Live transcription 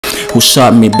Who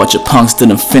shot me, but your punks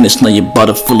didn't finish. Now your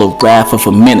butter full of wrath of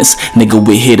a menace. Nigga,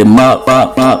 we hit him up.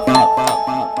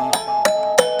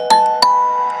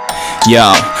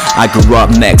 Yo, I grew up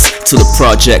next to the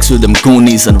projects with them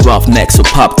goonies and roughnecks with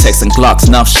pop text and Glocks,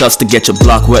 Nuff shots to get your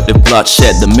block wet with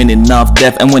bloodshed. The minute Nuff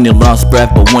death and when you lost breath,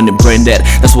 but when you brain dead,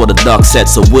 that's what the dog said.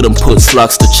 So we don't put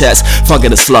slugs to chest. Fuck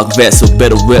it, a slug vet, so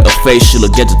better wear a face shield or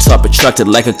get your top retracted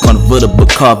like a convertible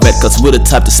Corvette. Cause we're the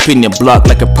type to spin your block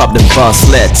like a prop that bar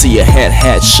sled to your head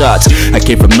shots. I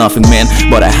came from nothing, man,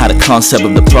 but I had a concept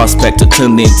of the prospect to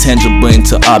turn the intangible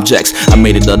into objects. I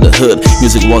made it on the hood,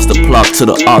 music was the plug to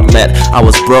the outlet. I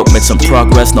was broke, made some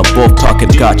progress, now both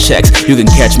pocket got checks. You can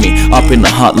catch me up in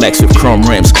the hot legs with chrome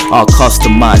rims, all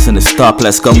customized in the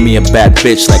stopless. Got me a bad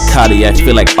bitch like Cardi, I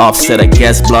feel like Offset. I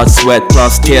guess blood, sweat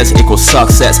plus tears equals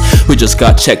success. We just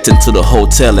got checked into the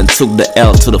hotel and took the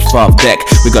L to the fourth deck.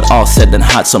 We got all set and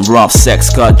had some rough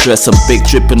sex. Got dressed, some big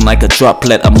dripping like a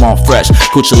droplet. I'm on fresh,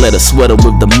 Gucci leather sweater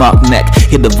with the mock neck.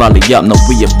 Hit the valley up, now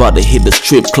we about to hit the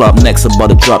strip club next. About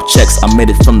to drop checks, I made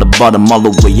it from the bottom all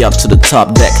the way up to the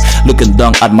top deck. Looking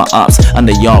down at my ops and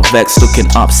they all vex, looking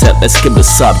upset. Let's skip the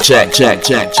subject.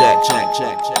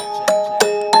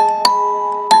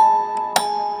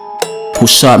 Who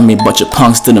shot me, but your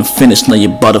punks didn't finish. Now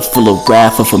your butter full of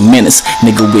wrath of a menace.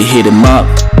 Nigga, we hit him up.